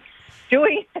isn't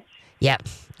doing it. Yep.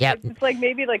 It's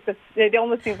maybe it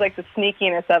almost seems like the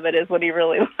sneakiness of it is what he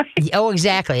really likes. Oh,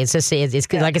 exactly. It's just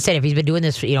like I said, if he's been doing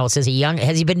this, since has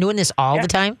he been doing this all the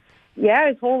time? Yeah,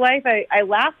 his whole life. I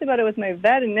laughed about it with my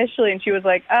vet initially, and she was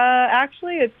like,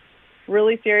 actually, it's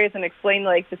really serious, and explained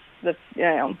the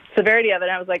severity of it.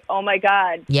 And I was like, oh my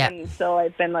God. Yeah. And so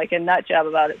I've been a nut job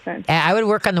about it since. I would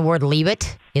work on the word leave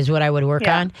it is what I would work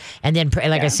on. And then,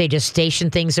 I say, just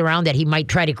station things around that he might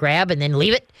try to grab and then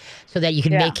leave it so that you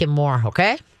can make him more.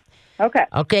 Okay?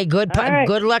 Okay, good. Right.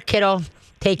 Good luck, kiddo.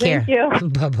 Take care. Thank you.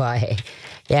 Bye-bye.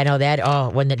 Yeah, no,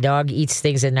 that, when the dog eats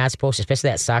things they're not supposed to, especially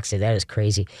that sock, that is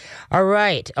crazy. All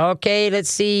right. Okay, let's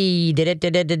see.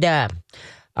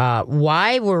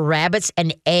 Why were rabbits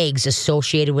and eggs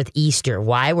associated with Easter?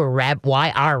 Why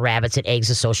are rabbits and eggs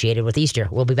associated with Easter?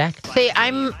 We'll be back. Hey,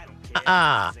 I'm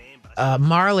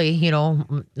Marley,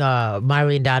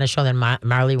 Marley and Donna show. Then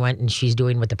Marley went and she's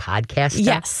doing with the podcast stuff.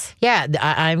 Yes. Yeah,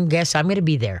 I guess I'm going to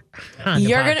be there.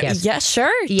 You're going to, yeah,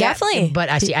 sure, definitely. But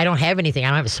I don't have anything. I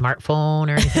don't have a smartphone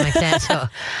or anything like that.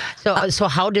 So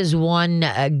how does one?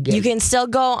 You can still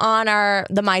go on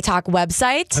the My Talk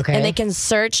website, and they can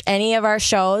search any of our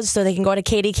shows. So they can go to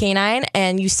Katie K9,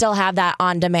 and you still have that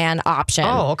on-demand option.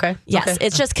 Oh, okay. Yes,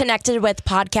 it's just connected with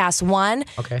Podcast One.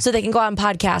 Okay. So they can go on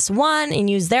Podcast One and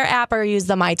use their app or use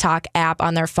the My Talk app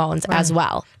on their phones as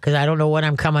well. Because I don't know when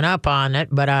I'm coming up on it,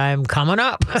 but I'm coming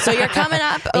up. So you're coming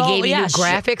up. They gave me new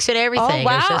graphics and everything. Oh,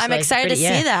 wow. I'm excited to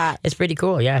see that. It's pretty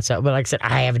cool. Yeah. So, but like I said,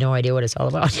 I have no idea what it's all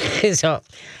about. So,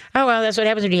 oh, well, that's what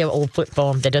happens when you have an old flip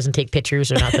phone that doesn't take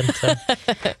pictures or nothing. So.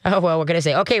 Oh, well, what can I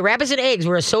say? Okay, rabbits and eggs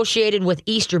were associated with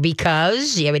Easter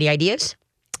because, do you have any ideas?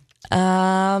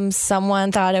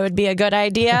 Someone thought it would be a good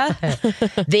idea.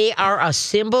 They are a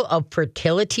symbol of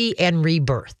fertility and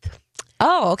rebirth.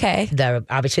 Oh, okay.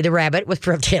 Obviously the rabbit with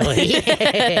fertility,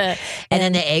 and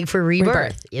then the egg for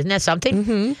rebirth. Isn't that something?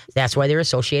 Mm-hmm. That's why they're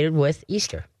associated with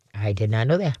Easter. I did not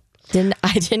know that.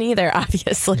 I didn't either,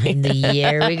 obviously.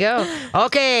 There we go.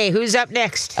 Okay, who's up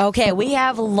next? Okay, we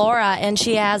have Laura, and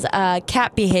she has a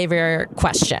cat behavior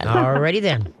question. Alrighty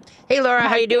then. Hey, Laura,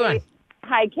 how you doing?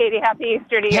 Hi, Katie. Happy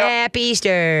Easter to you. Happy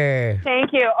Easter.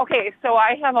 Thank you. Okay, so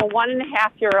I have a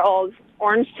 1.5-year-old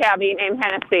orange tabby named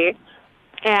Hennessy.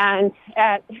 And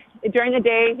during the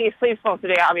day, he sleeps most of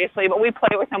the day, obviously, but we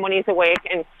play with him when he's awake,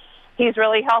 and he's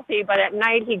really healthy. But at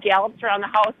night, he gallops around the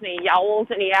house, and he yowls,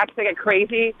 and he acts like a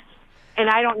crazy. And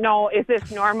I don't know, is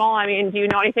this normal? I mean, do you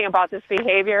know anything about this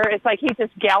behavior? It's like he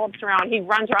just gallops around. He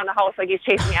runs around the house like he's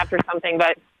chasing after something,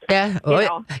 but Yeah.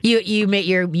 You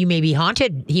may be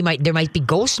haunted. There might be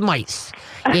ghost mice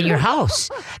in your house.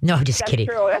 No, I'm just kidding.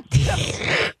 True. That's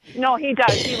true. No, he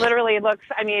does. He literally looks.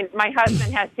 I mean, my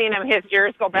husband has seen him. His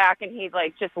ears go back, and he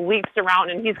like just leaps around.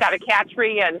 And he's got a cat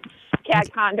tree and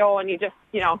cat condo, and he just,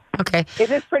 Okay. Is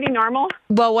this pretty normal?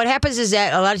 Well, what happens is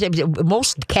that a lot of times,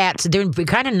 most cats, they're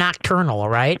kind of nocturnal,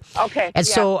 right? Okay. And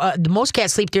so most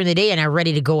cats sleep during the day and are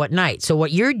ready to go at night. So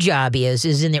what your job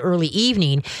is in the early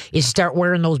evening is start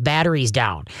wearing those batteries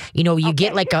down. You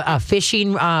get like a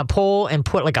fishing pole and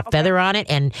put like a feather on it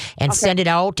and send it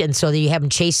out. And so that you have them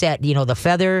chase that, the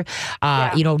feather,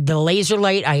 the laser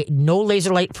light. No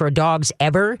laser light for dogs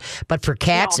ever, but for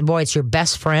cats, boy, it's your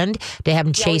best friend to have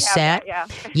them chase that.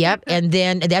 Yep. And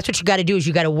then that's what you got to do is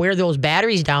you got to wear those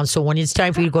batteries down. So when it's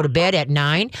time for you to go to bed at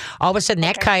 9, all of a sudden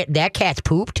that cat's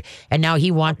pooped, and now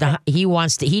he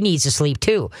needs to sleep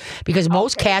too, because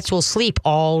most cats will sleep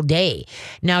all day.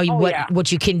 Now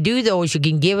what you can do though is you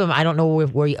can give him, I don't know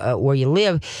where you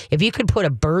live, if you could put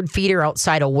a bird feeder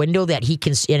outside a window that he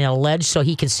can in a ledge so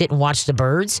he can sit and watch the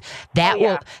birds, that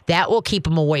will keep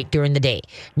him awake during the day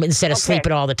instead of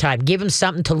sleeping all the time. Give him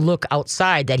something to look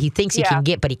outside that he thinks he can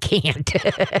get, but he can't.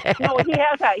 No,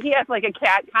 he has like a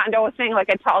cat condo thing, like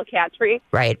a tall cat tree.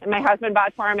 Right. And my husband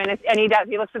bought for him, and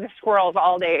he looks at the squirrels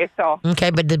all day. So. Okay,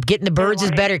 but getting the birds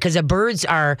is better because the birds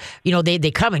are,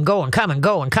 they come and go and come and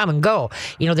go and come and go.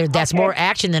 That's more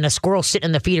action than a squirrel sitting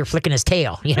in the feeder flicking his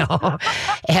tail.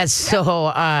 And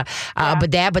so,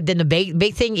 but then the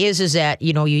big thing is that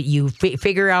you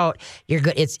figure out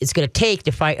it's going to take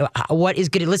to find what is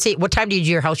good. Let's say, what time did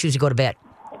your house usually go to bed?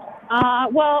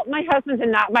 Well, my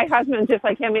husband's just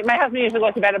like him. My husband usually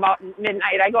goes to bed about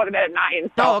midnight. I go to bed at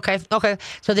 9. So. Oh, okay.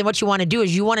 So then what you want to do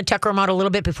is you want to tucker him out a little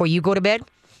bit before you go to bed.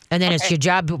 And then it's your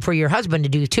job for your husband to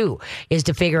do too, is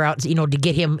to figure out, to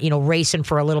get him, racing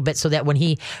for a little bit so that when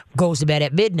he goes to bed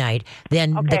at midnight,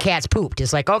 then the cat's pooped.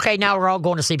 It's like, okay, now we're all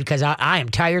going to sleep because I am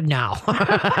tired now.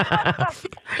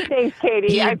 Thanks,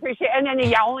 Katie. I appreciate it. And then the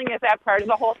yowling, is that part of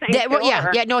the whole thing?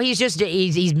 No,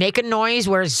 he's making noise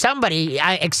where somebody,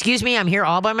 excuse me, I'm here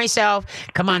all by myself.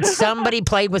 Come on, somebody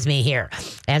played with me here.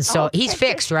 And so he's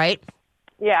fixed, right?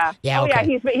 Yeah. Yeah, okay.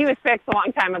 He was fixed a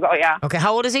long time ago, yeah. Okay,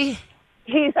 how old is he?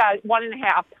 He's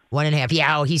 1.5. 1.5.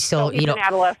 Yeah, he's still, he's an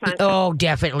adolescent. Oh,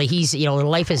 definitely. He's,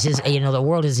 life is his, the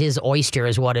world is his oyster,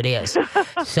 is what it is.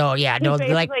 So yeah,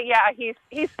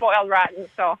 he's spoiled rotten.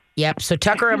 So. Yep. So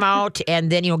tucker him out,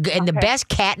 and then and the best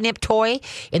catnip toy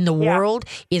in the world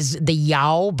is the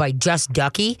Yow by Just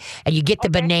Ducky, and you get the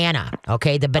banana.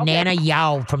 Okay, the banana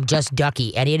Yow from Just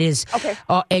Ducky, and it is. Okay.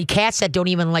 And cats that don't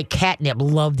even like catnip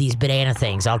love these banana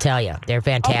things. I'll tell you, they're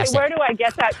fantastic. Okay, where do I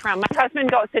get that from? My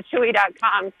husband goes to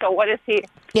Chewy.com. So what is he?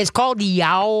 It's called the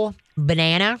Yow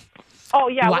banana. Oh,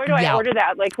 yeah. Where do I order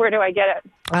that? Like, where do I get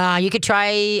it? You could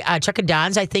try Chuck and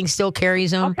Don's, I think, still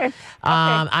carries them. Okay.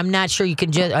 I'm not sure. You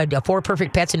can just, 4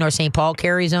 Perfect Pets in North St. Paul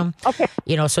carries them. Okay.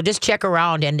 So just check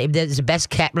around, and if there's the best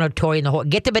cat toy in the whole,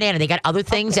 get the banana. They got other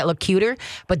things that look cuter,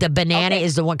 but the banana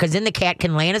is the one, because then the cat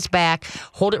can lay on its back,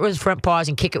 hold it with his front paws,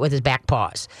 and kick it with his back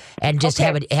paws, and just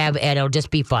and it'll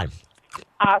just be fun.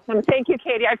 Awesome. Thank you,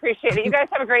 Katie. I appreciate it. You guys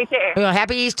have a great day. Well,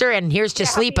 happy Easter, and here's to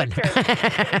sleeping.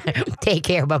 Take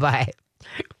care. Bye-bye.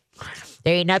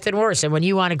 There ain't nothing worse than when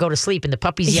you want to go to sleep and the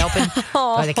puppy's yelping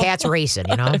or the cat's racing,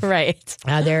 Right.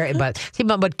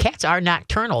 But cats are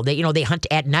nocturnal. They hunt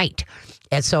at night.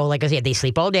 And so, like I said, they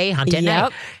sleep all day, hunt at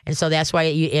night. And so that's why,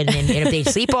 and if they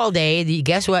sleep all day,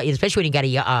 guess what? Especially when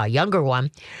you got a younger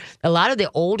one, a lot of the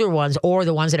older ones or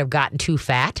the ones that have gotten too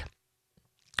fat,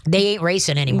 they ain't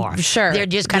racing anymore. Sure. They're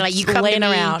just kind of like, you come laying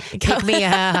around, pick me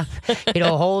up,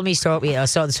 hold me, stroke me.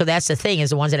 So that's the thing,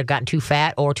 is the ones that have gotten too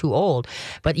fat or too old.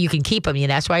 But you can keep them.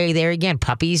 That's why there again,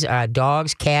 puppies,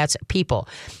 dogs, cats, people.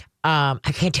 I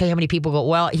can't tell you how many people go,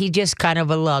 well, he's just kind of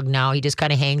a lug now. He just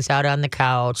kind of hangs out on the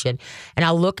couch. And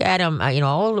I'll look at him,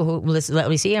 let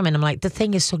me see him. And I'm like, the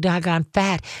thing is so doggone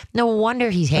fat. No wonder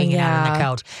he's hanging out on the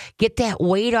couch. Get that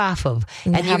weight off of.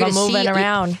 And have him moving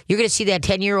around. You're going to see that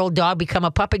 10-year-old dog become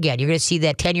a pup again. You're going to see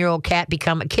that 10-year-old cat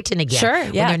become a kitten again. Sure, yeah.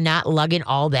 When they're not lugging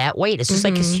all that weight. It's just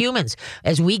like as humans.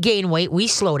 As we gain weight, we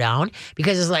slow down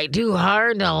because it's like too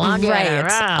hard to lug it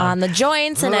around. On the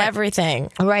joints and everything.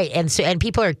 Right. And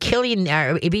people are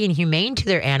being humane to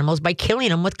their animals by killing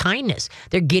them with kindness.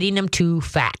 They're getting them too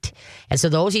fat. And so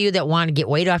those of you that want to get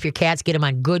weight off your cats, get them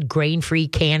on good grain-free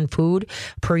canned food.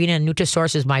 Purina and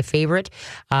Nutrisource is my favorite.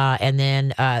 And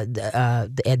then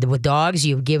with dogs,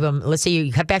 you give them, let's say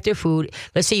you cut back their food.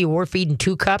 Let's say you were feeding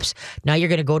 2 cups. Now you're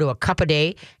going to go to a cup a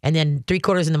day, and then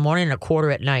 3/4 in the morning and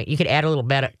 1/4 at night. You could add a little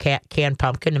bit of canned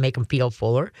pumpkin to make them feel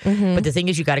fuller. Mm-hmm. But the thing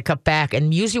is, you got to cut back.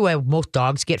 And usually why most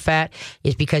dogs get fat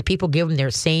is because people give them their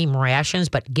same rations,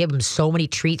 but give them so many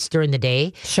treats during the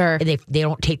day. Sure. And they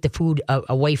don't take the food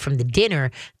away from the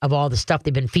dinner of all the stuff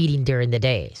they've been feeding during the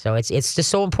day. So it's just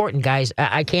so important, guys.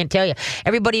 I can't tell you.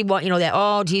 Everybody want, that,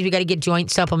 oh, geez, we got to get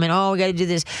joint supplement. Oh, we got to do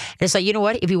this. And it's like, you know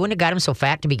what? If you wouldn't have got them so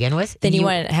fat to begin with. Then you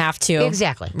wouldn't have to.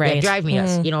 Exactly. Right. Yeah, drive me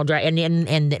us.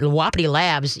 And the Wapiti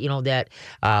Labs, that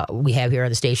we have here on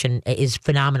the station is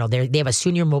phenomenal. They have a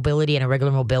senior mobility and a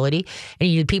regular mobility. And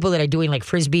you people that are doing like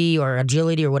Frisbee or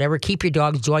agility or whatever, keep your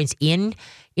dog's joints in,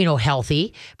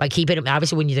 healthy by keeping them.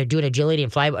 Obviously, when they're doing agility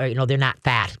and fly, they're not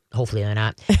fat. Hopefully they're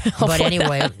not. But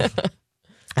anyway,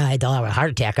 they'll have a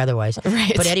heart attack otherwise.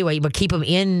 Right. But anyway, keep them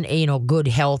in, good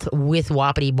health with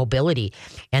Wapiti mobility.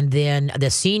 And then the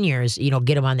seniors,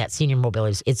 get them on that senior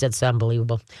mobility. It's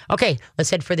unbelievable. Okay, let's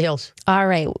head for the hills. All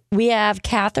right. We have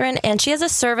Catherine, and she has a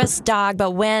service dog,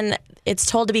 but when it's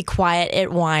told to be quiet,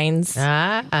 it whines.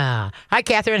 Hi,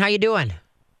 Catherine. How you doing?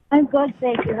 I'm good,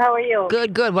 thank you. How are you?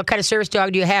 Good. What kind of service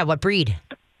dog do you have? What breed?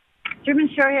 German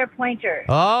Shorthair Pointer.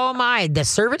 Oh, my. The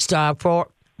service dog for...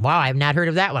 Wow, I have not heard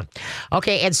of that one.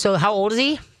 Okay, and so how old is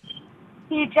he?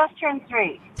 He just turned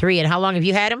 3. 3, and how long have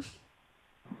you had him?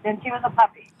 Since he was a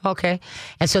puppy. Okay.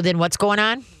 And so then what's going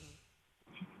on?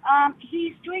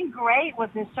 He's doing great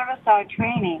with his service dog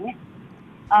training.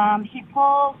 He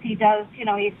pulls, he does, he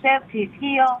sits, he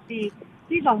heels.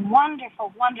 He's a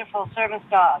wonderful, wonderful service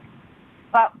dog.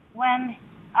 But when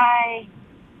I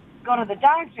go to the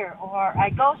doctor or I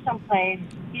go someplace,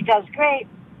 he does great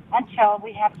until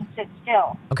we have to sit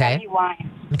still. Okay. And he whines.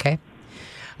 Okay.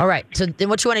 All right. So then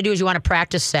what you want to do is you want to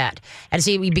practice that. And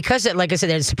see, because, like I said,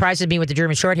 it surprises me with the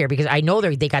German Shorthair because I know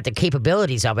they got the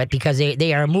capabilities of it because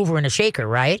they are a mover and a shaker,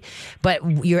 right?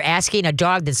 But you're asking a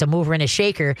dog that's a mover and a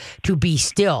shaker to be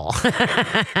still.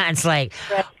 It's like,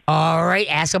 all right,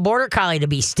 ask a Border Collie to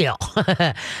be still.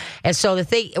 And so the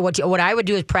thing, what I would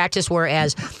do is practice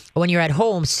whereas when you're at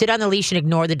home, sit on the leash and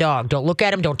ignore the dog. Don't look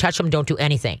at him, don't touch him, don't do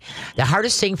anything. The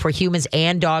hardest thing for humans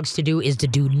and dogs to do is to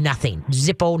do nothing.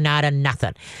 Zippo, nada,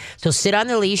 nothing. So sit on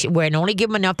the leash and only give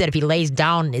him enough that if he lays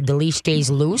down, the leash stays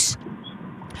loose.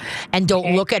 And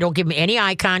don't give him any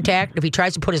eye contact. If he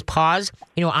tries to put his paws,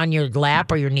 on your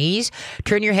lap or your knees,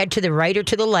 turn your head to the right or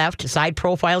to the left. Side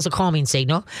profile is a calming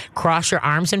signal. Cross your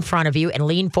arms in front of you and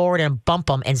lean forward and bump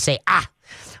them and say, ah.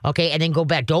 Okay, and then go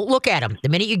back. Don't look at him. The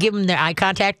minute you give him the eye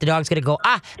contact, the dog's going to go,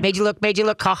 ah, made you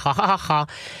look, ha, ha, ha, ha, ha.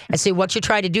 And so what you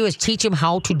try to do is teach him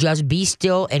how to just be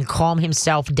still and calm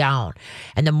himself down.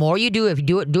 And the more you do, if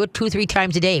you do it 2-3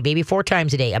 times a day, maybe 4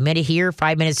 times a day, a minute here,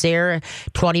 5 minutes there,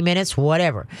 20 minutes,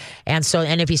 whatever. And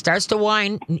if he starts to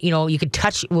whine, you can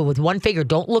touch with one finger.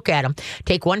 Don't look at him.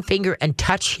 Take one finger and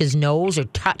touch his nose or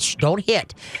don't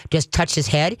hit. Just touch his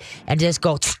head and just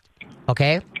go,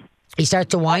 okay? He starts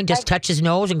to whine, just touch his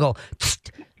nose and go,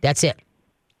 that's it.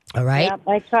 All right? Yeah,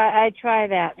 I try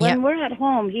that. When we're at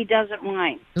home, he doesn't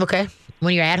whine. Okay.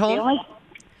 When you're at home?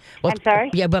 I'm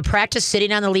sorry? Yeah, but practice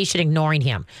sitting on the leash and ignoring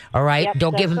him. All right? Yep,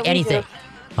 don't give him anything.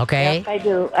 Okay?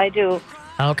 Yep, I do.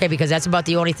 Okay, because that's about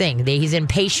the only thing. He's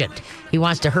impatient. He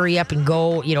wants to hurry up and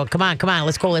go, come on,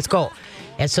 let's go.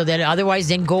 And so then otherwise,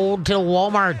 then go to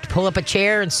Walmart, pull up a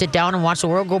chair and sit down and watch the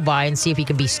world go by and see if he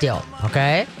can be still.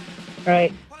 Okay?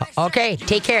 Right. Okay,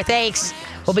 take care. Thanks.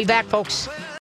 We'll be back, folks.